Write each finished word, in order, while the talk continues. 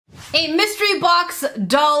A mystery box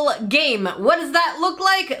doll game. What does that look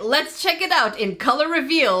like? Let's check it out in color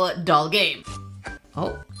reveal doll game.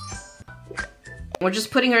 Oh. We're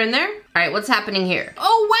just putting her in there? All right, what's happening here?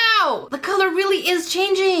 Oh, wow! The color really is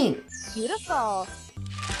changing. Beautiful.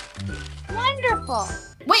 Wonderful.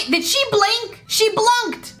 Wait, did she blink? She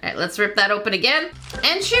blunked. All right, let's rip that open again.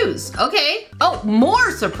 And shoes, okay. Oh,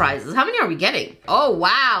 more surprises. How many are we getting? Oh,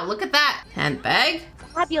 wow, look at that. Handbag.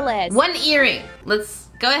 Fabulous. One earring. Let's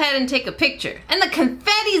go ahead and take a picture. And the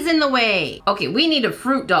confetti's in the way. Okay, we need a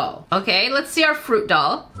fruit doll. Okay, let's see our fruit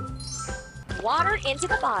doll. Water into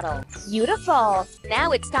the bottle. Beautiful.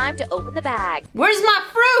 Now it's time to open the bag. Where's my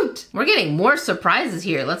fruit? We're getting more surprises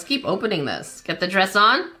here. Let's keep opening this. Get the dress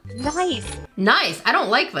on. Nice. Nice. I don't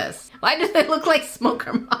like this. Why do they look like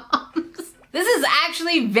smoker moms? This is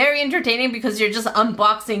actually very entertaining because you're just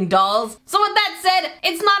unboxing dolls. So with that said,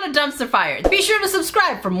 it's not a dumpster fire. Be sure to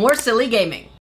subscribe for more silly gaming.